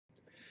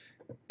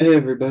Hey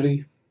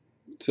everybody.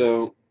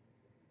 So,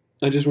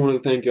 I just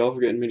wanted to thank y'all for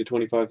getting me to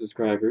 25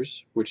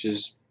 subscribers, which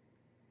is,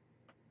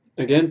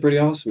 again, pretty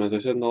awesome. As I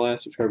said in the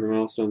last subscriber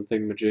milestone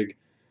thingamajig,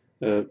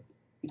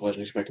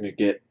 wasn't expecting to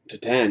get to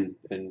 10,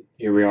 and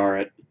here we are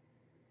at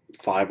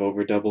 5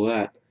 over double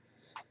that.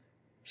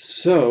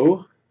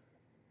 So,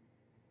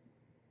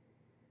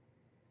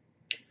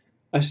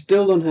 I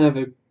still don't have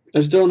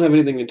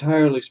anything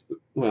entirely,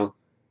 well,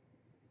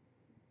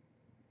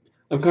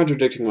 I'm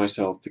contradicting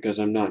myself because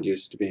I'm not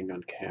used to being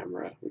on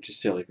camera, which is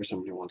silly for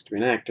someone who wants to be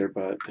an actor,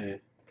 but,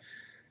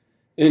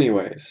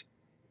 Anyways,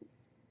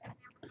 I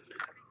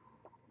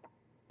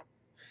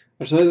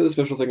decided that the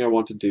special thing I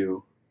want to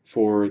do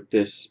for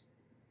this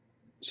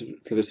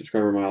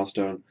subscriber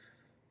milestone,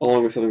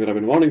 along with something that I've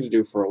been wanting to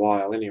do for a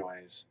while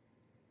anyways,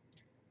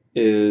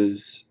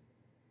 is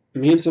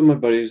me and some of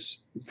my buddies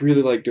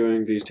really like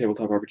doing these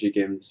tabletop RPG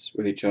games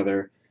with each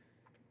other,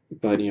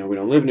 but we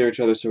don't live near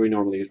each other, so we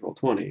normally use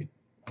Roll20.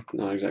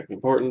 Not exactly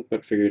important,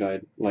 but figured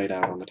I'd lay it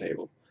out on the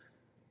table.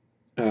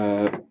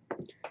 And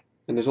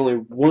there's only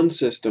one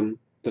system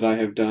that I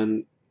have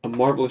done a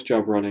marvelous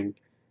job running,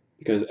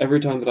 because every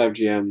time that I've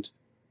GM'd,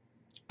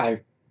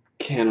 I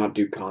cannot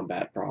do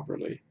combat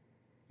properly,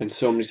 and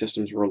so many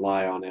systems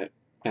rely on it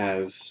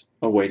as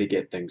a way to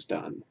get things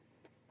done.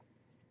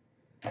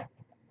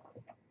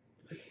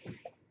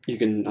 You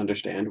can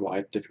understand why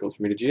it's difficult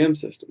for me to GM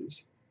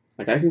systems.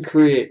 Like, I can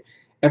create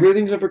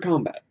everything except for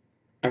combat.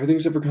 Everything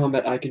except for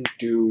combat, I can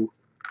do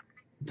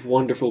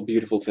wonderful,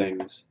 beautiful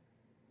things.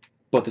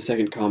 But the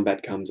second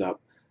combat comes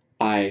up,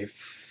 I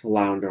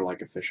flounder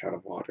like a fish out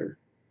of water.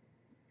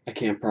 I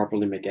can't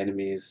properly make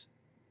enemies.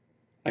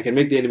 I can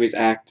make the enemies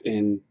act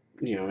in,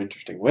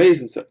 interesting ways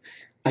and stuff.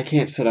 I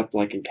can't set up,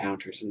 like,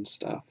 encounters and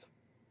stuff.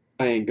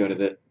 I ain't good at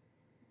it.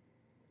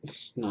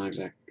 It's not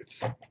exact.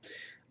 I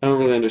don't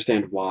really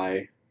understand why.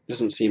 It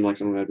doesn't seem like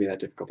something that'd be that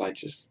difficult.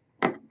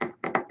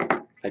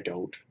 I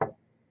don't.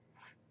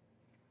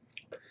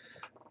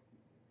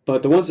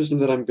 But the one system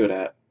that I'm good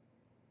at,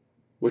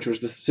 which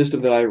was the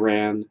system that I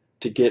ran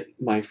to get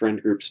my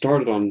friend group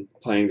started on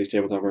playing these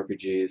tabletop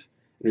RPGs,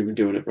 and we've been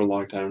doing it for a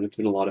long time, and it's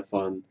been a lot of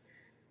fun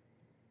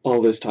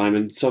all this time,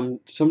 and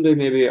someday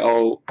maybe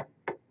I'll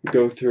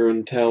go through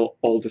and tell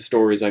all the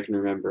stories I can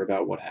remember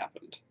about what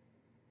happened.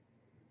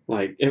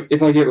 Like,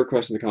 if I get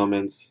requests in the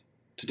comments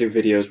to do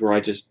videos where I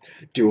just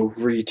do a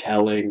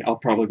retelling, I'll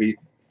probably be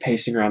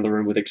pacing around the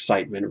room with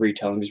excitement,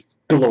 retelling these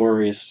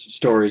glorious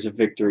stories of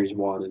victories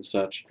won and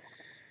such.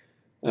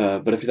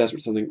 But if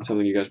that's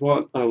something you guys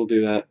want, I will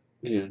do that.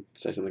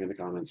 Say something in the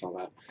comments, all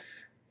that.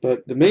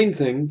 But the main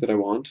thing that I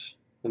want,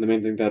 and the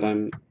main thing that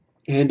I'm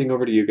handing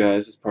over to you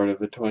guys as part of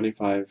a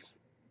 25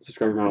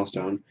 subscriber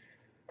milestone,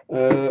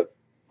 the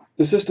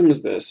system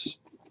is this: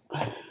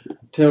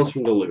 Tales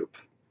from the Loop.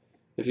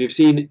 If you've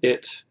seen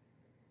it,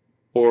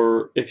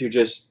 or if you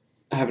just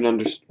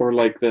haven't or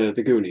like the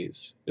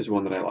Goonies is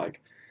one that I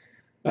like.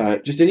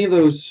 Just any of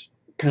those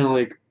kind of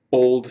like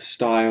old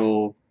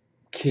style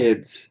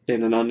kids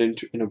in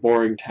in a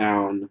boring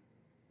town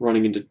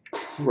running into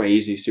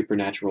crazy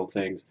supernatural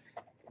things.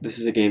 This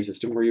is a game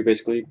system where you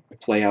basically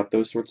play out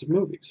those sorts of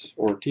movies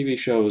or TV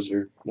shows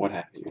or what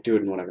have you. Do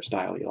it in whatever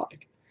style you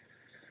like.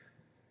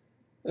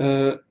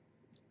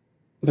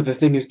 But the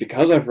thing is,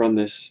 because I've run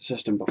this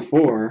system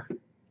before,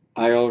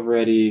 I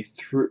already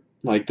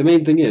like, the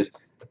main thing is,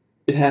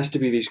 it has to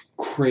be these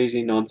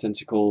crazy,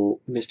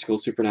 nonsensical, mystical,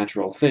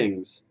 supernatural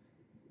things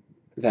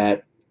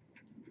that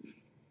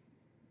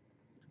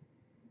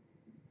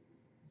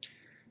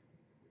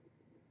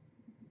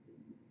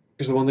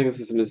because the one thing with the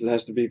system is it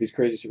has to be these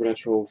crazy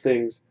supernatural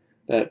things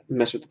that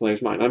mess with the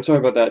player's mind. I'm sorry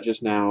about that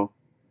just now.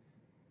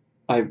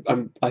 I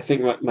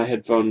think my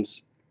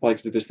headphones like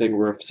to do this thing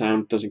where if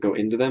sound doesn't go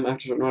into them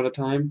after a certain amount of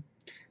time,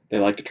 they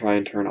like to try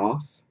and turn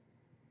off,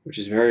 which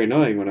is very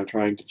annoying when I'm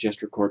trying to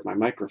just record my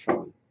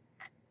microphone.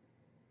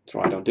 So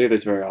I don't do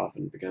this very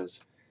often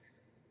because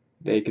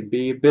they can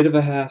be a bit of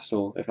a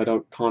hassle if I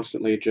don't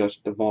constantly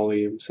adjust the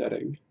volume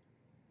setting.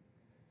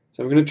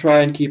 So I'm going to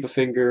try and keep a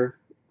finger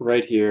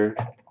right here,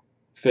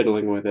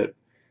 fiddling with it,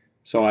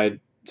 so it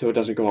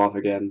doesn't go off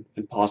again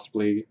and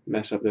possibly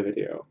mess up the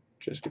video,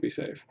 just to be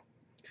safe.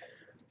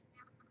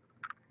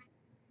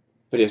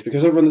 But yes,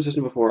 because I've run the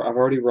system before, I've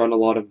already run a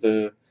lot of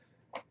the,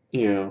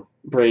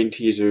 brain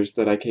teasers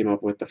that I came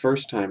up with the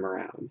first time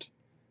around.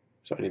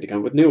 So I need to come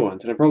up with new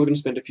ones, and I'm probably going to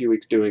spend a few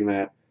weeks doing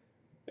that.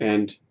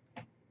 And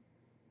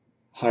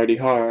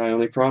hardy-har, I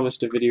only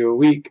promised a video a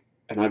week,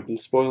 and I've been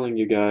spoiling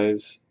you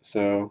guys,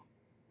 so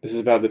this is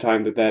about the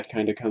time that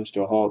kind of comes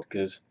to a halt,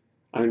 because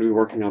I'm going to be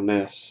working on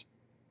this.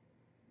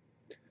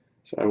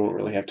 So I won't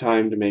really have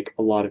time to make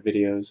a lot of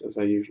videos as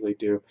I usually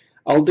do.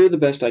 I'll do the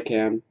best I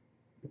can,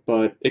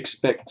 but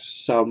expect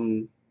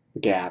some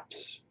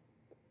gaps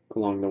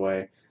along the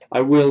way. I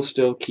will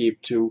still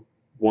keep to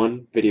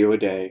one video a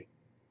day,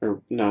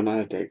 or no, not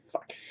a day,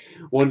 fuck.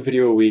 One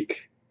video a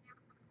week,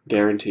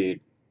 guaranteed.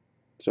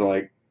 So,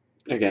 like,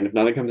 again, if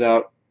nothing comes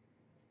out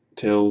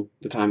till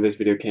the time this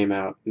video came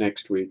out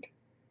next week,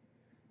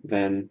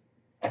 then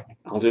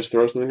I'll just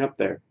throw something up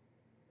there.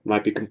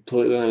 Might be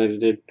completely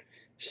unedited,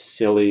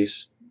 silly,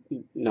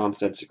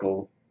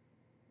 nonsensical.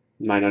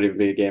 Might not even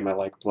be a game I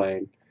like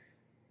playing.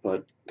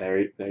 But there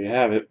you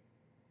have it.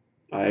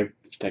 I've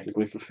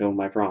technically fulfilled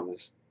my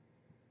promise.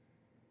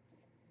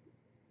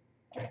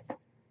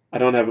 I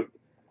don't have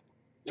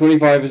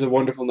 25 is a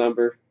wonderful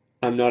number.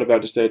 I'm not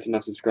about to say it's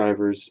enough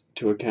subscribers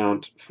to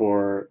account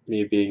for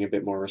me being a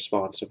bit more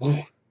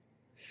responsible.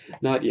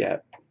 Not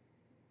yet.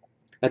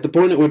 At the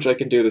point at which I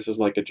can do this as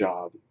like a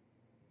job,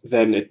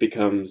 then it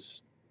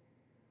becomes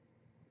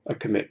a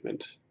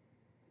commitment.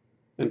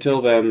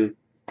 Until then,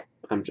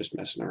 I'm just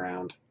messing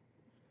around.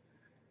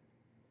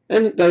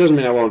 And that doesn't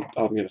mean I'm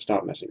going to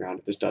stop messing around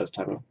if this does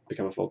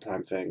become a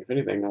full-time thing. If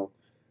anything, I'll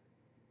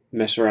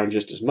mess around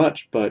just as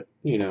much, but,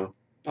 you know,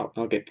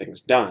 I'll get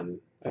things done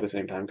at the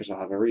same time because I'll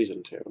have a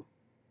reason to.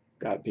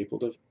 Got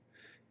people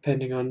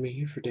depending on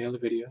me for daily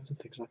videos and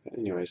things like that.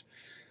 Anyways,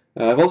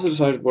 I've also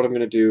decided what I'm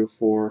going to do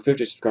for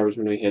 50 subscribers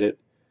when we hit it,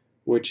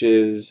 which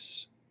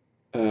is,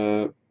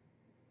 I'm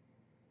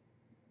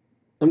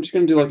just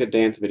going to do like a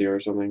dance video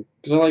or something,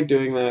 because I like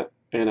doing that,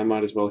 and I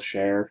might as well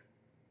share.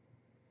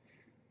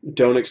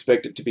 Don't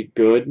expect it to be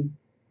good.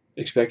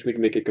 Expect me to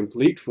make a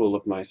complete fool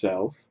of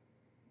myself.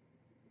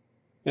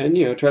 And,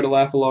 you know, try to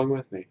laugh along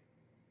with me.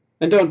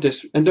 And don't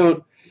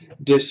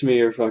diss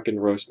me or fucking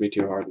roast me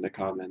too hard in the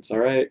comments,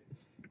 alright?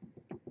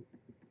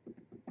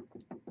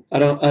 I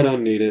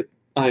don't need it.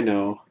 I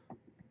know.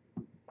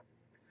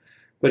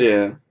 But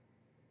yeah.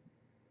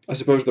 I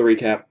suppose the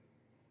recap.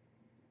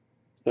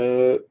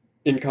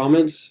 In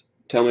comments,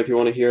 tell me if you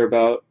want to hear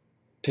about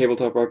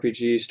tabletop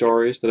RPG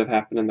stories that have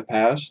happened in the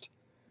past.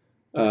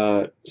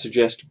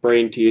 Suggest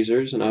brain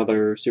teasers and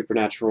other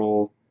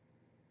supernatural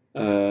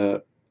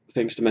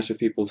things to mess with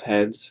people's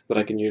heads that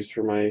I can use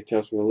for my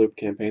Tales from the Loop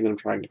campaign that I'm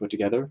trying to put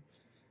together.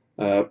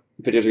 Videos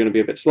are going to be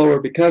a bit slower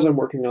because I'm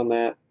working on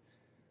that.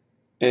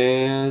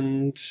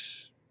 And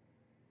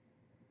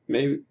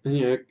maybe,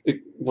 you know,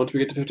 once we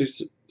get to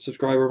 50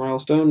 subscriber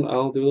milestone,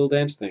 I'll do a little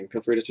dance thing.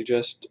 Feel free to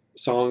suggest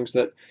songs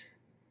that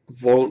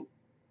won't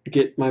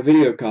get my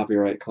video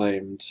copyright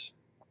claimed,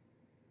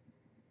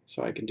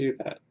 so I can do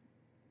that.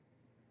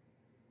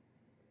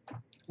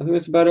 I think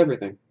that's about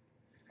everything.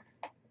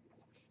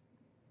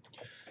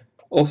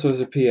 Also,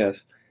 as a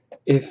PS,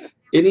 if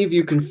any of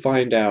you can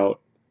find out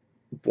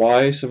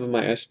why some of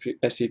my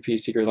SCP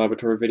Secret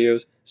Laboratory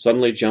videos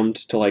suddenly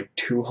jumped to like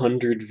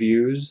 200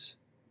 views,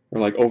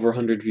 or like over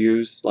 100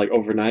 views, like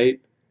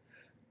overnight,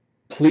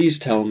 please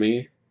tell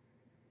me,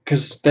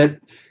 because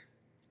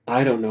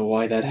I don't know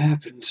why that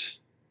happened.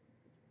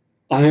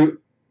 I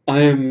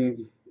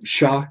am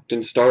shocked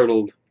and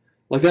startled.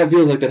 Like that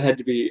feels like that had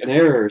to be an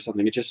error or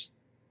something. It just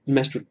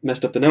messed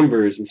up the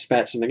numbers and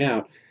spat something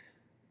out.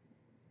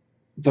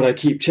 But I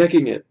keep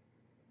checking it,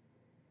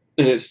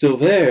 and it's still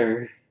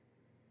there.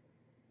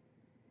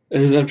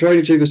 And I'm trying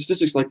to check the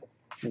statistics, like,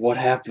 what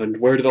happened?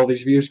 Where did all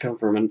these views come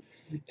from? And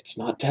it's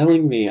not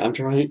telling me. I'm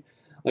trying,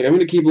 like, I'm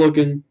gonna keep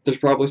looking. There's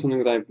probably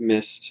something that I've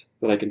missed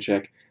that I can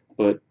check.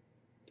 But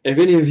if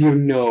any of you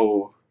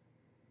know,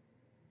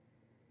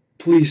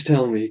 please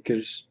tell me,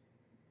 because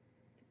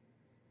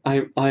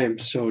I am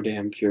so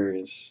damn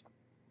curious.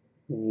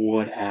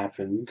 What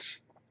happened?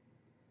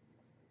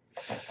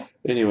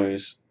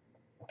 Anyways,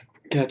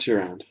 catch you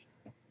around.